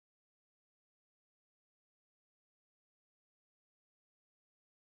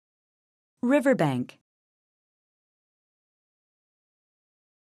Riverbank.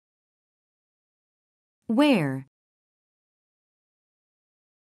 Where?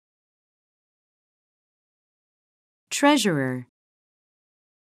 Treasurer.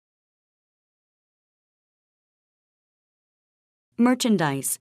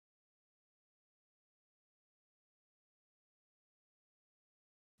 Merchandise.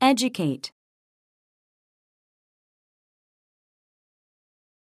 Educate.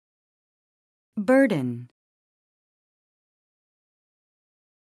 Burden.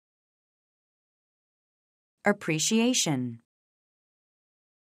 Appreciation.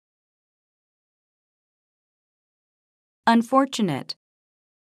 Unfortunate.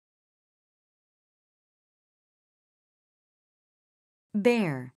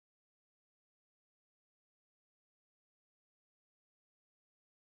 Bear.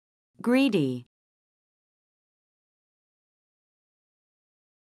 Greedy.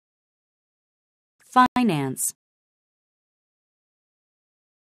 Finance.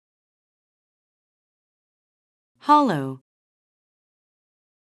 Hollow.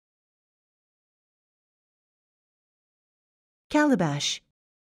 Calabash.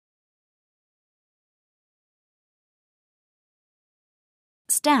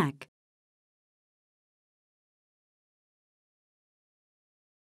 Stack.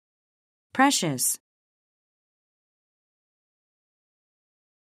 Precious.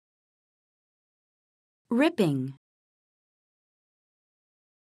 Ripping.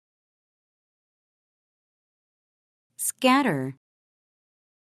 Scatter.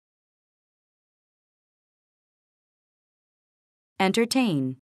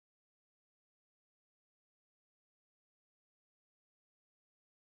 Entertain.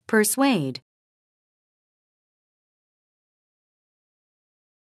 Persuade.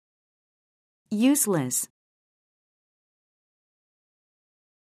 Useless.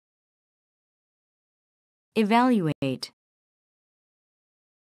 Evaluate.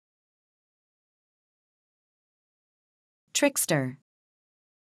 Trickster.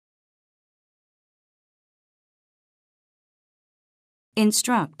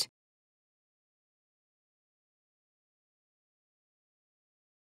 Instruct.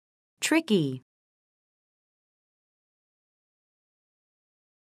 Tricky.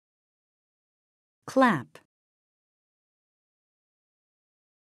 Clap.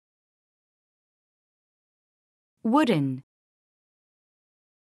 Wooden.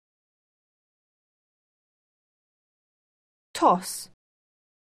 Toss.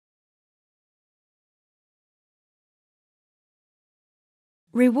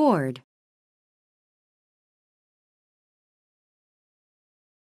 Reward.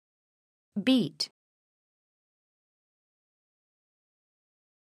 Beat.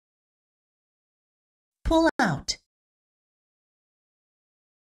 Pull out.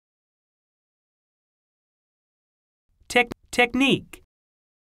 Technique.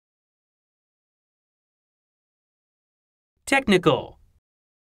 Technical.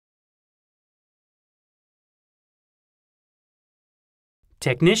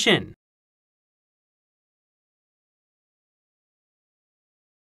 Technician.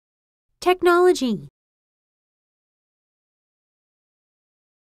 Technology.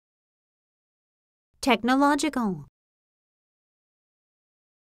 Technological.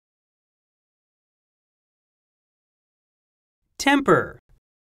 Temper.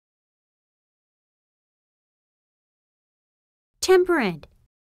 Temperate.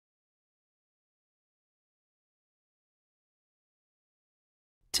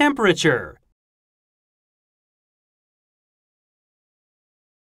 Temperature.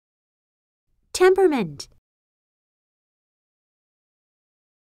 Temperament.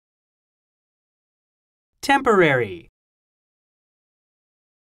 Temporary.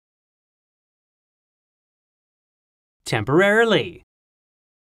 Temporarily.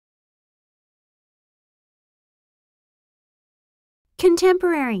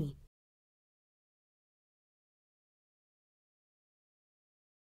 Contemporary.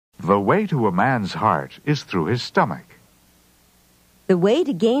 The way to a man's heart is through his stomach. The way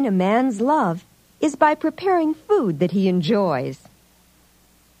to gain a man's love is by preparing food that he enjoys.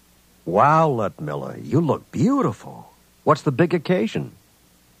 Wow, Ludmilla, you look beautiful. What's the big occasion?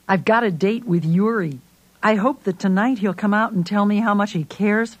 I've got a date with Yuri. I hope that tonight he'll come out and tell me how much he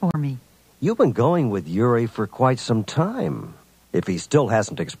cares for me. You've been going with Yuri for quite some time. If he still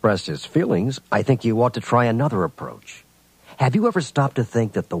hasn't expressed his feelings, I think you ought to try another approach. Have you ever stopped to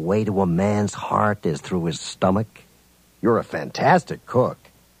think that the way to a man's heart is through his stomach? You're a fantastic cook.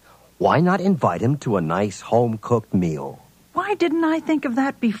 Why not invite him to a nice home-cooked meal? Why didn't I think of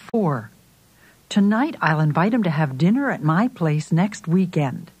that before? Tonight I'll invite him to have dinner at my place next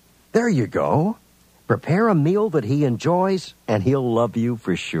weekend. There you go. Prepare a meal that he enjoys, and he'll love you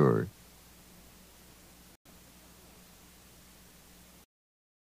for sure.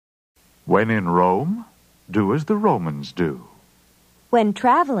 When in Rome, do as the Romans do. When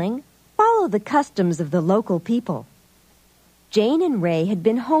traveling, follow the customs of the local people. Jane and Ray had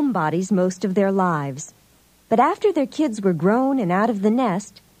been homebodies most of their lives. But after their kids were grown and out of the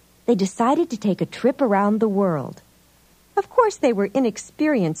nest, they decided to take a trip around the world. Of course, they were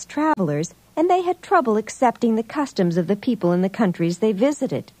inexperienced travelers, and they had trouble accepting the customs of the people in the countries they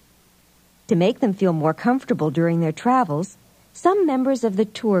visited. To make them feel more comfortable during their travels, some members of the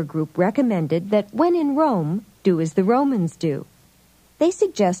tour group recommended that when in Rome, do as the Romans do. They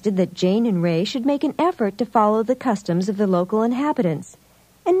suggested that Jane and Ray should make an effort to follow the customs of the local inhabitants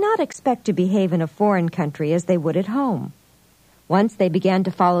and not expect to behave in a foreign country as they would at home. Once they began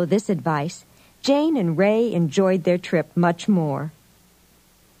to follow this advice, Jane and Ray enjoyed their trip much more.